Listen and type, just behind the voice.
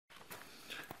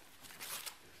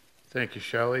Thank you,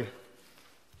 Shelley.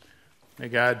 May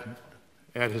God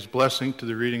add his blessing to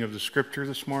the reading of the scripture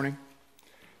this morning,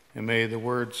 and may the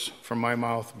words from my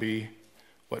mouth be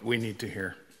what we need to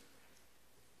hear.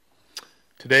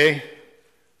 Today,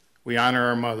 we honor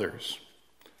our mothers.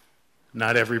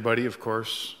 Not everybody, of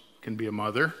course, can be a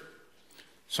mother.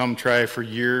 Some try for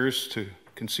years to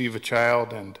conceive a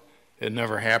child, and it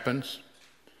never happens.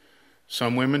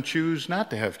 Some women choose not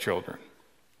to have children.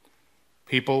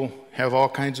 People have all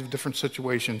kinds of different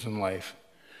situations in life.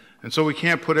 And so we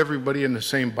can't put everybody in the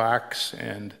same box,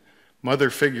 and mother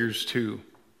figures, too,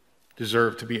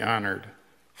 deserve to be honored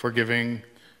for giving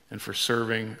and for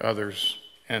serving others,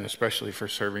 and especially for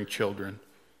serving children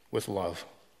with love.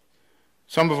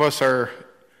 Some of us are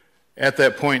at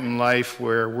that point in life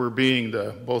where we're being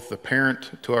both the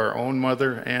parent to our own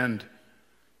mother and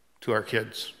to our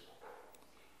kids.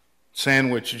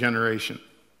 Sandwich generation.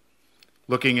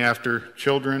 Looking after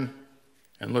children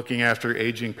and looking after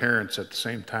aging parents at the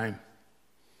same time.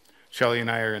 Shelley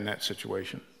and I are in that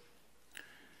situation.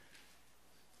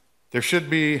 There should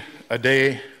be a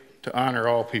day to honor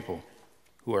all people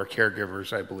who are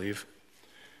caregivers, I believe.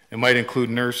 It might include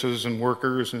nurses and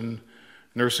workers in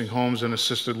nursing homes and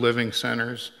assisted living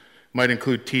centers. It might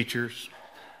include teachers.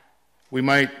 We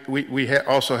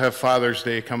also have Father's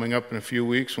Day coming up in a few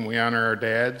weeks when we honor our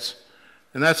dads.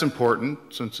 And that's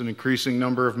important since an increasing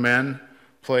number of men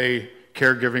play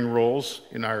caregiving roles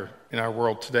in our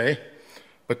world today.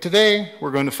 But today,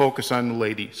 we're going to focus on the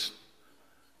ladies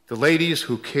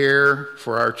who care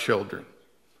for our children,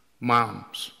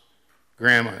 moms,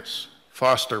 grandmas,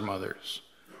 foster mothers,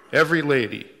 every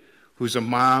lady who's a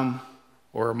mom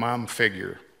or a mom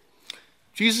figure.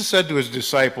 Jesus said to his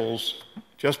disciples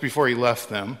just before he left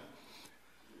them,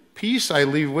 "Peace I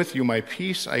leave with you, my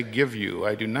peace I give you.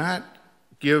 I do not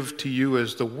give to you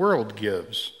as the world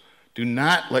gives. Do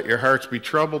not let your hearts be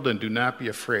troubled and do not be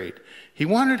afraid." He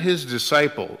wanted his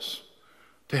disciples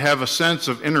to have a sense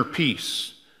of inner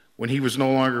peace when he was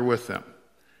no longer with them.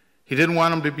 He didn't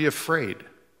want them to be afraid.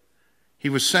 He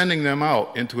was sending them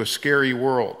out into a scary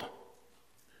world.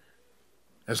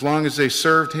 As long as they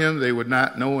served him, they would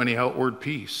not know any outward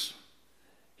peace.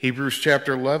 Hebrews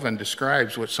chapter 11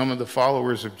 describes what some of the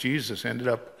followers of Jesus ended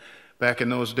up back in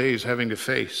those days having to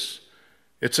face.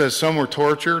 It says some were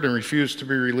tortured and refused to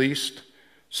be released.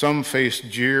 Some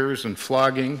faced jeers and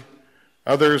flogging.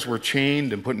 Others were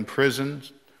chained and put in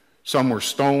prisons. Some were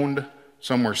stoned.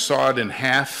 Some were sawed in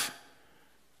half.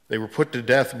 They were put to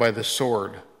death by the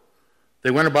sword. They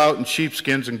went about in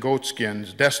sheepskins and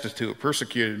goatskins, destitute,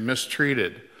 persecuted,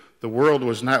 mistreated. The world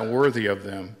was not worthy of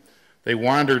them. They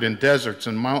wandered in deserts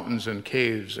and mountains and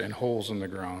caves and holes in the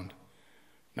ground.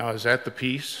 Now, is that the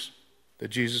peace that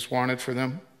Jesus wanted for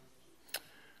them?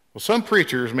 Well, some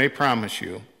preachers may promise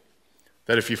you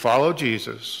that if you follow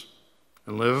Jesus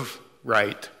and live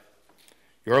right,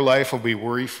 your life will be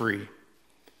worry-free.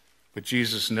 But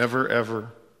Jesus never,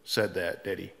 ever said that,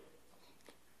 did he?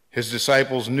 His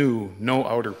disciples knew no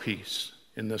outer peace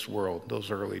in this world.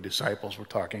 Those early disciples we're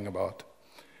talking about.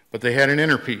 But they had an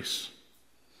inner peace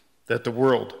that the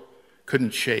world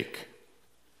couldn't shake.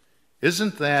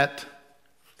 Isn't that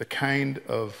the kind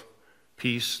of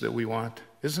peace that we want?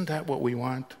 Isn't that what we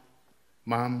want,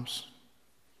 moms,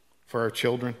 for our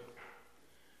children?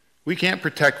 We can't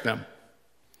protect them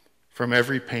from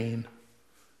every pain.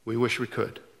 We wish we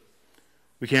could.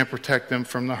 We can't protect them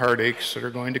from the heartaches that are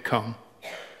going to come,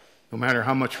 no matter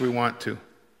how much we want to.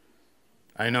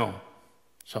 I know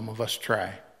some of us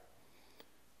try.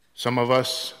 Some of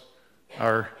us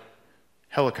are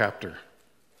helicopter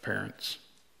parents.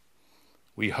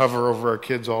 We hover over our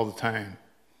kids all the time,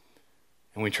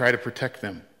 and we try to protect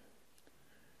them.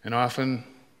 And often,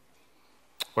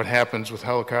 what happens with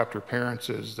helicopter parents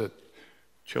is that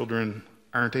children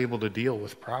aren't able to deal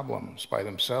with problems by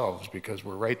themselves because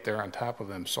we're right there on top of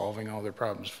them, solving all their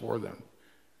problems for them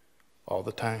all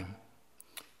the time.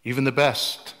 Even the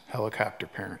best helicopter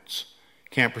parents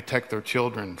can't protect their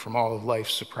children from all of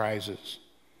life's surprises.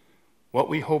 What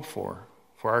we hope for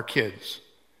our kids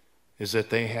is that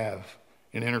they have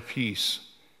an inner peace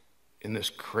in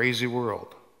this crazy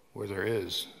world where there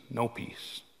is no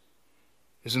peace.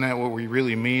 Isn't that what we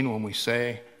really mean when we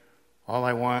say, all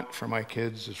I want for my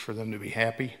kids is for them to be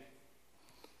happy?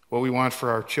 What we want for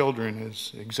our children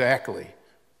is exactly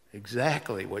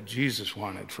what Jesus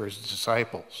wanted for his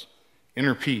disciples.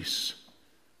 Inner peace.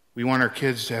 We want our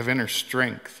kids to have inner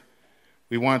strength.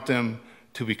 We want them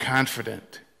to be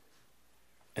confident.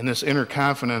 And this inner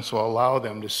confidence will allow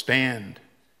them to stand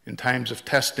in times of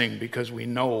testing because we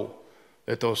know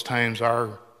that those times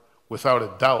are, without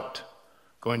a doubt,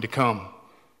 going to come.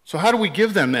 So how do we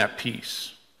give them that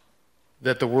peace?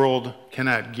 that the world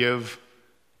cannot give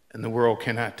and the world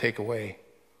cannot take away?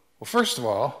 Well, first of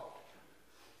all,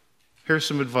 here's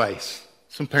some advice,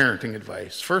 some parenting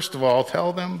advice. First of all,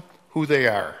 tell them who they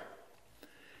are.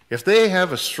 If they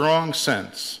have a strong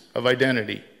sense of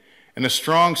identity and a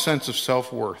strong sense of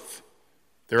self-worth,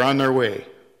 they're on their way,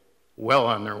 well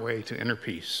on their way to inner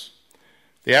peace.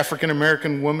 The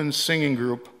African-American women's singing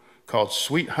group called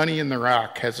Sweet Honey in the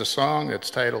Rock has a song that's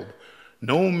titled,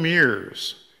 "No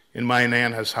Mirrors in My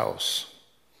Nana's House."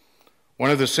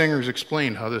 One of the singers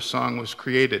explained how this song was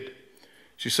created.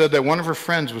 She said that one of her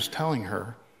friends was telling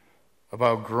her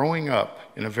about growing up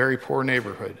in a very poor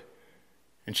neighborhood,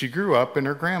 and she grew up in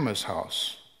her grandma's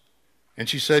house. And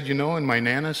she said, you know, in my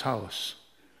Nana's house,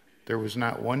 there was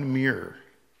not one mirror.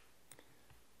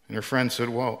 And her friend said,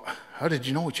 well, how did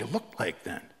you know what you looked like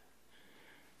then?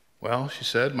 Well, she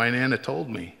said, my Nana told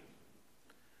me.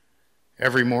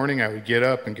 Every morning I would get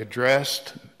up and get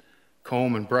dressed,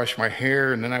 comb and brush my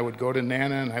hair, and then I would go to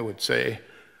Nana and I would say,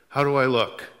 how do I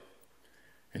look?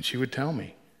 And she would tell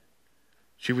me.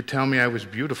 She would tell me I was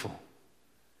beautiful.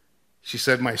 She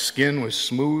said my skin was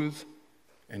smooth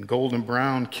and golden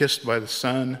brown, kissed by the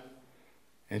sun.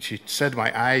 And she said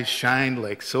my eyes shined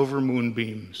like silver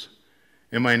moonbeams.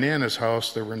 In my Nana's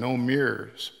house, there were no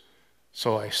mirrors,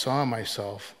 so I saw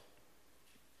myself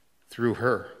through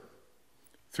her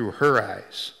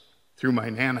eyes, through my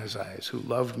Nana's eyes, who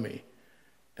loved me,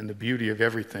 and the beauty of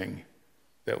everything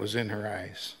that was in her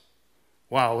eyes.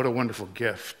 Wow, what a wonderful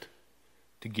gift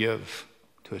to give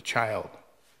to a child.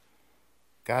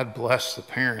 God bless the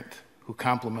parent who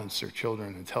compliments their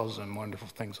children and tells them wonderful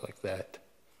things like that.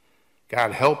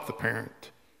 God help the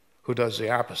parent who does the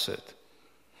opposite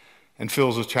and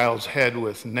fills a child's head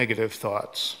with negative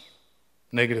thoughts,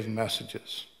 negative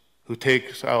messages, who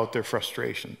takes out their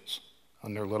frustrations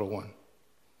on their little one.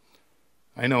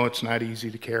 I know it's not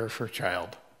easy to care for a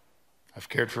child. I've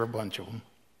cared for a bunch of them.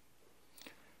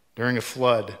 During a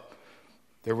flood,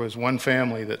 there was one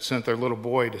family that sent their little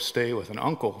boy to stay with an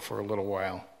uncle for a little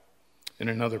while in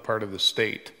another part of the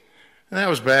state. And that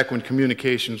was back when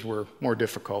communications were more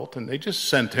difficult, and they just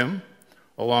sent him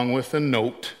along with a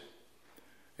note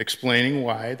explaining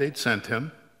why they'd sent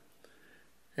him.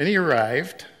 And he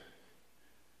arrived,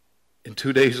 and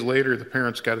 2 days later, the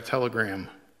parents got a telegram,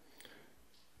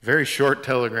 very short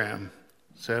telegram,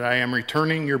 said, I am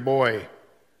returning your boy,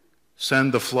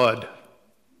 send the flood.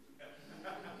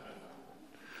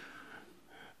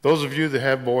 Those of you that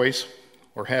have boys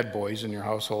or had boys in your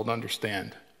household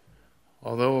understand.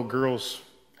 Although girls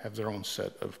have their own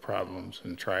set of problems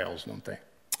and trials, don't they?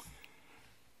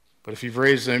 But if you've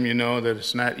raised them, you know that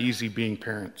it's not easy being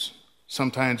parents.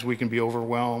 Sometimes we can be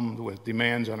overwhelmed with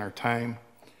demands on our time,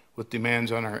 with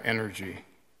demands on our energy.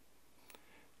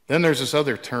 Then there's this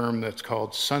other term that's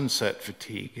called sunset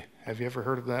fatigue. Have you ever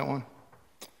heard of that one?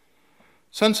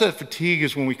 Sunset fatigue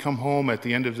is when we come home at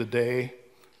the end of the day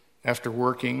after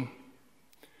working,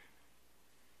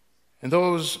 and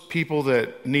those people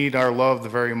that need our love the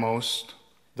very most,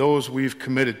 those we've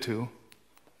committed to,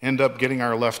 end up getting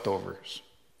our leftovers.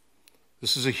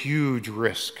 This is a huge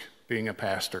risk being a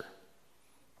pastor.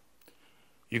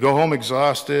 You go home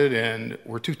exhausted and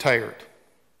we're too tired.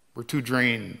 We're too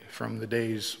drained from the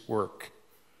day's work.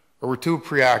 Or we're too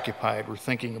preoccupied. We're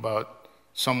thinking about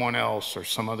someone else or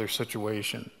some other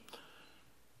situation.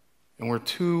 And we're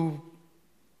too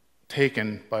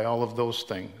taken by all of those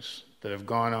things that have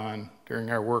gone on during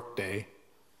our work day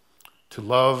to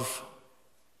love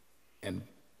and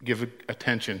give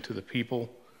attention to the people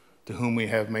to whom we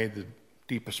have made the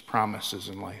deepest promises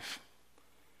in life.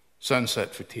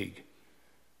 Sunset fatigue.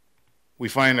 We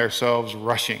find ourselves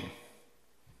rushing,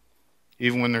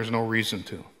 even when there's no reason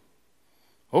to.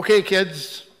 Okay,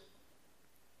 kids,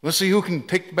 let's see who can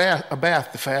take a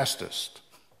bath the fastest.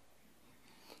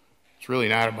 It's really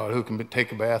not about who can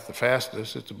take a bath the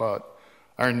fastest. It's about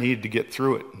our need to get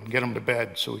through it and get them to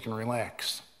bed so we can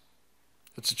relax.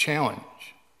 It's a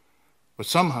challenge. But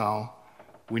somehow,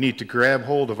 we need to grab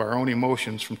hold of our own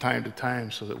emotions from time to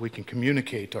time so that we can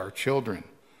communicate to our children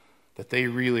that they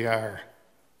really are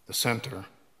the center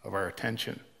of our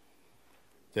attention,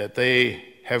 that they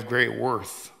have great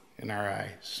worth in our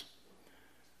eyes.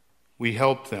 We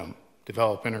help them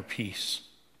develop inner peace,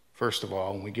 first of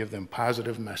all, and we give them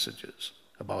positive messages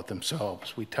about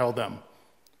themselves. We tell them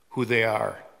who they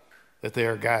are, that they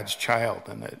are God's child,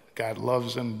 and that God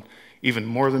loves them even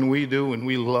more than we do, and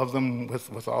we love them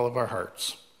with all of our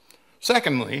hearts.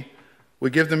 Secondly, we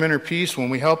give them inner peace when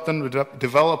we help them to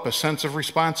develop a sense of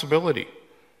responsibility.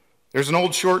 There's an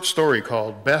old short story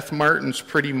called Beth Martin's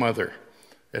Pretty Mother.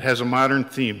 It has a modern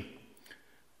theme.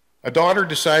 A daughter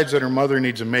decides that her mother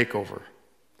needs a makeover.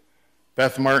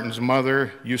 Beth Martin's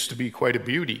mother used to be quite a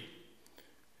beauty,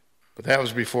 but that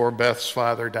was before Beth's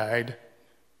father died,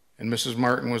 and Mrs.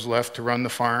 Martin was left to run the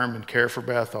farm and care for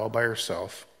Beth all by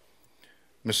herself.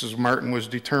 Mrs. Martin was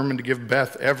determined to give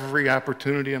Beth every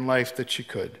opportunity in life that she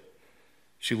could.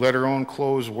 She let her own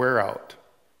clothes wear out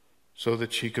so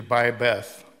that she could buy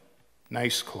Beth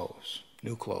nice clothes,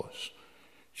 new clothes.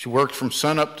 She worked from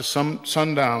sunup to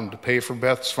sundown to pay for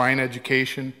Beth's fine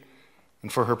education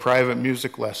and for her private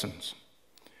music lessons.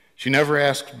 She never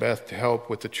asked Beth to help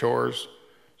with the chores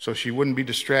so she wouldn't be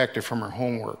distracted from her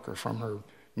homework or from her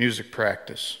music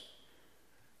practice.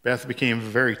 Beth became a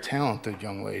very talented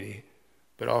young lady,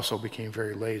 but also became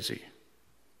very lazy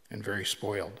and very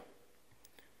spoiled.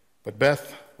 But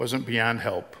Beth wasn't beyond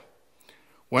help.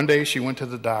 One day she went to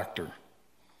the doctor,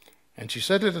 and she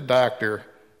said to the doctor,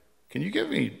 "Can you give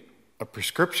me a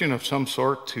prescription of some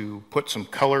sort to put some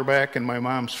color back in my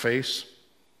mom's face?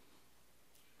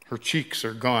 Her cheeks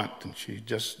are gaunt, and she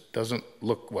just doesn't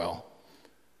look well."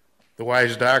 The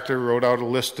wise doctor wrote out a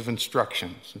list of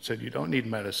instructions and said, "You don't need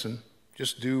medicine,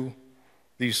 just do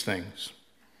these things,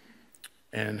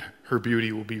 and her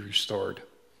beauty will be restored."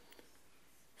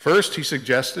 First, he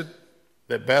suggested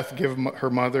that Beth give her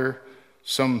mother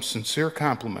some sincere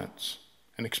compliments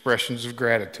and expressions of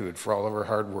gratitude for all of her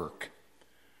hard work.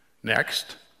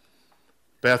 Next,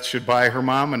 Beth should buy her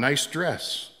mom a nice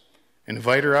dress and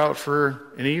invite her out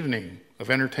for an evening of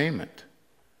entertainment.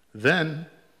 Then,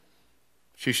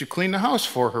 she should clean the house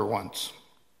for her once,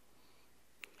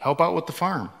 help out with the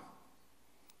farm,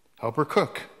 help her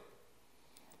cook.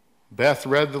 Beth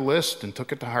read the list and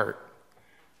took it to heart.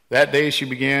 That day she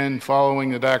began following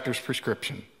the doctor's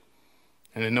prescription,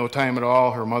 and in no time at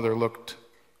all her mother looked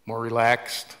more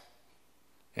relaxed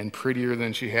and prettier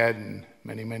than she had in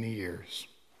many, many years.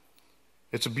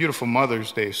 It's a beautiful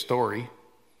Mother's Day story,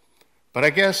 but I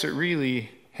guess it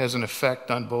really has an effect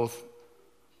on both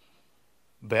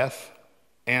Beth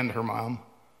and her mom,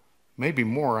 maybe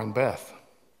more on Beth.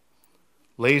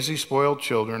 Lazy, spoiled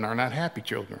children are not happy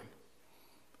children,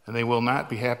 and they will not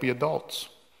be happy adults.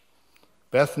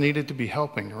 Beth needed to be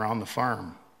helping around the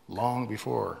farm long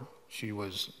before she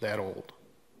was that old.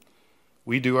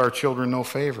 We do our children no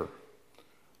favor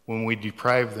when we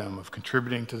deprive them of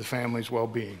contributing to the family's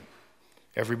well-being.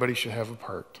 Everybody should have a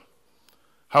part.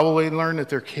 How will they learn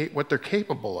what they're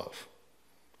capable of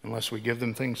unless we give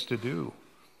them things to do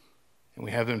and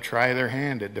we have them try their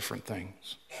hand at different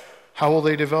things? How will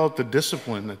they develop the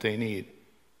discipline that they need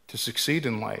to succeed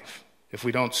in life if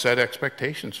we don't set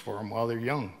expectations for them while they're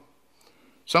young?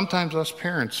 Sometimes us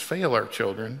parents fail our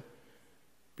children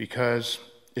because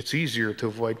it's easier to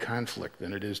avoid conflict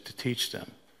than it is to teach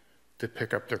them to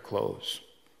pick up their clothes,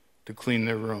 to clean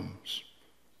their rooms,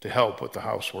 to help with the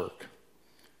housework.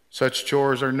 Such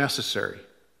chores are necessary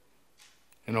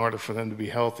in order for them to be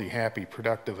healthy, happy,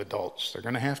 productive adults. They're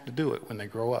going to have to do it when they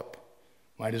grow up.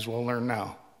 Might as well learn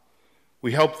now.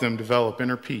 We help them develop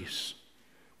inner peace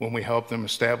when we help them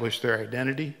establish their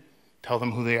identity, tell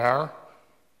them who they are,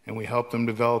 and we help them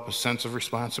develop a sense of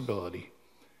responsibility.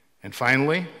 And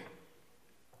finally,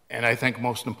 and I think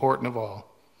most important of all,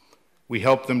 we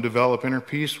help them develop inner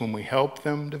peace when we help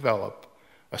them develop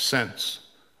a sense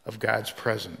of God's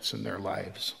presence in their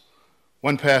lives.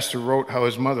 One pastor wrote how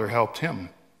his mother helped him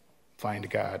find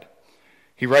God.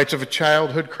 He writes of a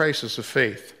childhood crisis of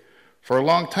faith. For a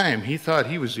long time, he thought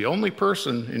he was the only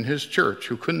person in his church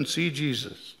who couldn't see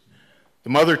Jesus. The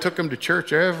mother took him to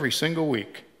church every single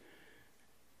week,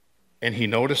 and he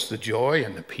noticed the joy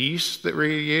and the peace that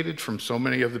radiated from so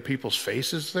many of the people's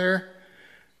faces there.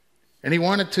 And he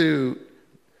wanted to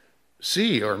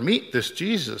see or meet this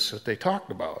Jesus that they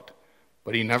talked about,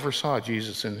 but he never saw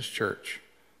Jesus in his church.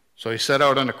 So he set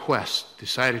out on a quest,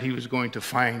 decided he was going to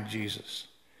find Jesus.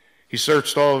 He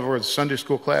searched all over the Sunday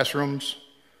school classrooms,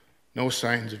 no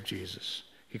signs of Jesus.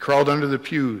 He crawled under the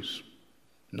pews,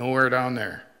 nowhere down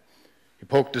there. He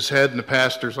poked his head in the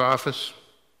pastor's office,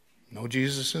 no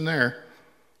Jesus in there.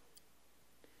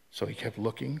 So he kept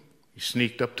looking. He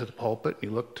sneaked up to the pulpit, and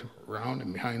he looked around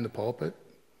and behind the pulpit.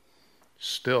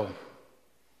 Still,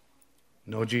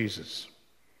 no Jesus.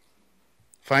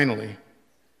 Finally,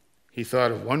 he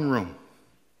thought of one room,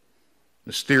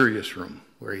 mysterious room,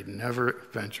 where he'd never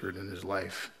ventured in his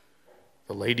life,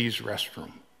 the ladies'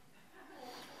 restroom.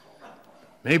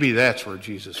 Maybe that's where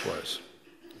Jesus was.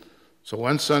 So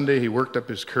one Sunday, he worked up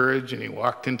his courage, and he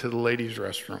walked into the ladies'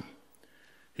 restroom.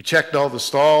 He checked all the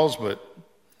stalls, but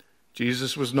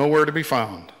Jesus was nowhere to be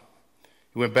found.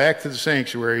 He went back to the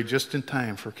sanctuary just in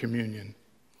time for communion.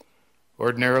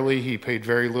 Ordinarily, he paid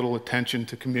very little attention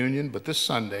to communion, but this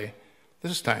Sunday,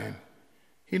 this time,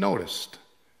 he noticed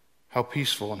how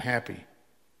peaceful and happy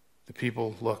The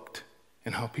people looked,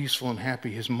 and how peaceful and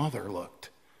happy his mother looked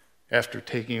after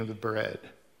taking of the bread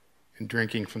and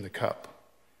drinking from the cup.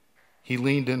 He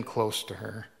leaned in close to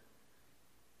her.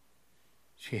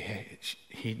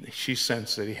 She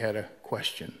sensed that he had a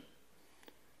question.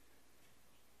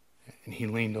 And he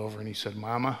leaned over and he said,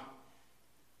 "Mama,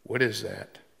 what is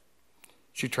that?"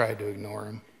 She tried to ignore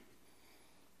him,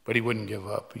 but he wouldn't give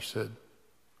up. He said,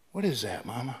 "What is that,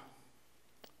 Mama?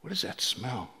 What does that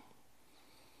smell?"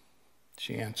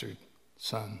 She answered,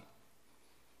 "Son,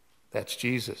 that's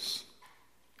Jesus.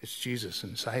 It's Jesus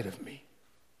inside of me."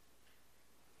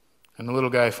 And the little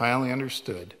guy finally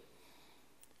understood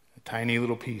a tiny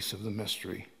little piece of the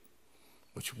mystery,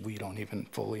 which we don't even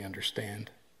fully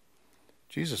understand.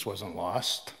 Jesus wasn't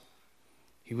lost.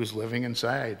 He was living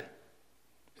inside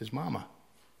his mama.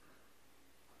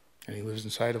 And he lives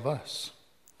inside of us.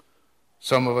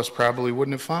 Some of us probably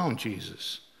wouldn't have found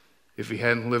Jesus if he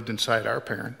hadn't lived inside our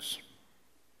parents.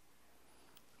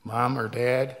 Mom or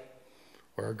dad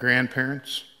or our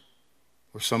grandparents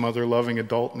or some other loving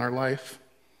adult in our life.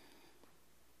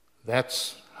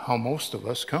 That's how most of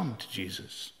us come to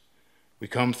Jesus. We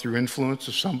come through influence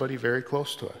of somebody very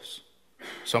close to us,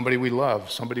 somebody we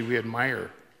love, somebody we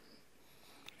admire.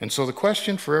 And so the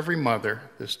question for every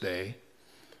mother this day,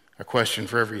 a question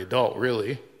for every adult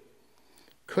really,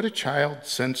 could a child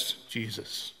sense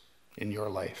Jesus in your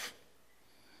life?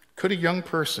 Could a young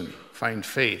person find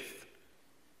faith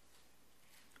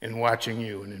in watching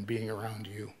you and in being around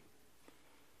you?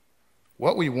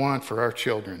 What we want for our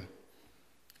children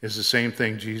is the same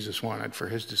thing Jesus wanted for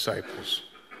his disciples.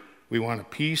 We want a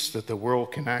peace that the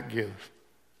world cannot give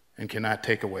and cannot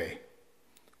take away.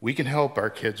 We can help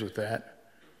our kids with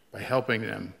that by helping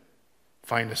them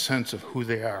find a sense of who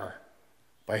they are,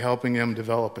 by helping them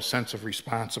develop a sense of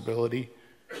responsibility,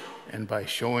 and by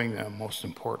showing them, most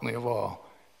importantly of all,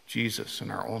 Jesus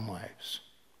in our own lives.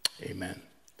 Amen.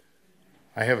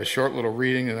 I have a short little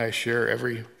reading that I share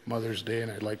every Mother's Day,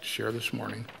 and I'd like to share this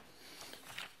morning.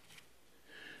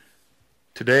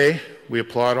 Today, we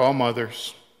applaud all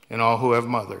mothers and all who have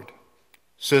mothered.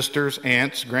 Sisters,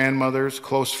 aunts, grandmothers,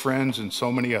 close friends, and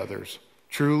so many others.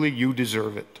 Truly, you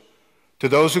deserve it. To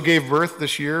those who gave birth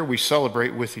this year, we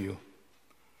celebrate with you.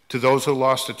 To those who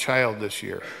lost a child this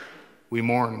year, we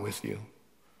mourn with you.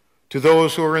 To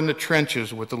those who are in the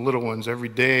trenches with the little ones every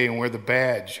day and wear the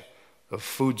badge of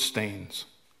food stains,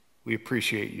 we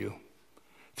appreciate you.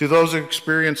 To those who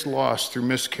experience loss through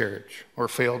miscarriage or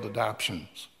failed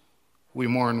adoptions, we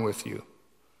mourn with you.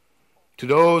 To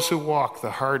those who walk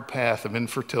the hard path of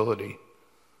infertility,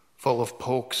 full of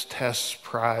pokes, tests,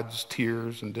 prods,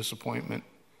 tears, and disappointment,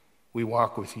 we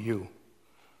walk with you.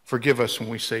 Forgive us when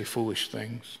we say foolish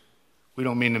things. We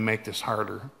don't mean to make this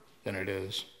harder than it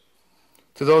is.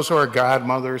 To those who are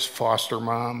godmothers, foster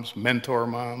moms, mentor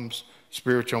moms,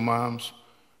 spiritual moms,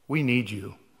 we need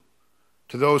you.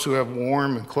 To those who have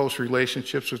warm and close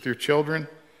relationships with your children,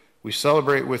 we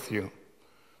celebrate with you.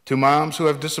 To moms who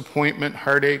have disappointment,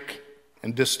 heartache,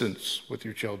 and distance with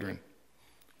your children,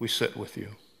 we sit with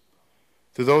you.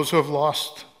 To those who have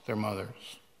lost their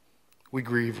mothers, we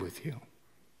grieve with you.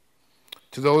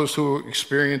 To those who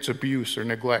experience abuse or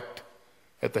neglect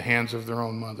at the hands of their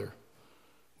own mother,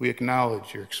 we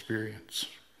acknowledge your experience.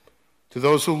 To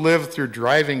those who live through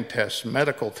driving tests,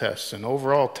 medical tests, and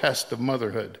overall test of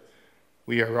motherhood,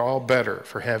 we are all better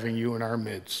for having you in our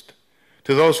midst.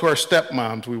 To those who are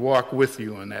stepmoms, we walk with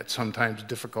you on that sometimes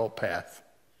difficult path.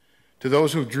 To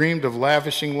those who dreamed of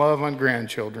lavishing love on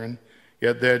grandchildren,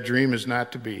 yet that dream is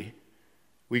not to be,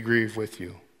 we grieve with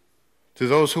you. To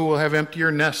those who will have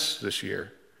emptier nests this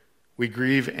year, we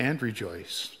grieve and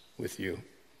rejoice with you.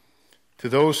 To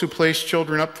those who place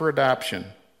children up for adoption,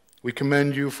 we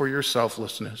commend you for your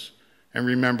selflessness and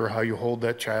remember how you hold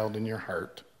that child in your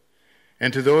heart.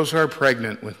 And to those who are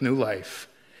pregnant with new life,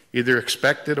 either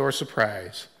expected or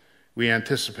surprise, we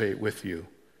anticipate with you.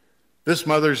 This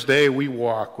Mother's Day, we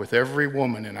walk with every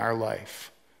woman in our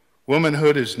life.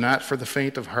 Womanhood is not for the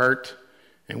faint of heart,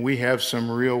 and we have some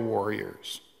real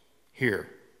warriors here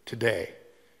today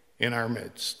in our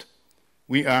midst.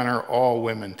 We honor all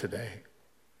women today,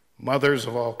 mothers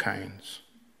of all kinds.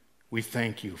 We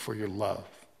thank you for your love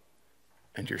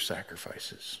and your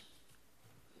sacrifices.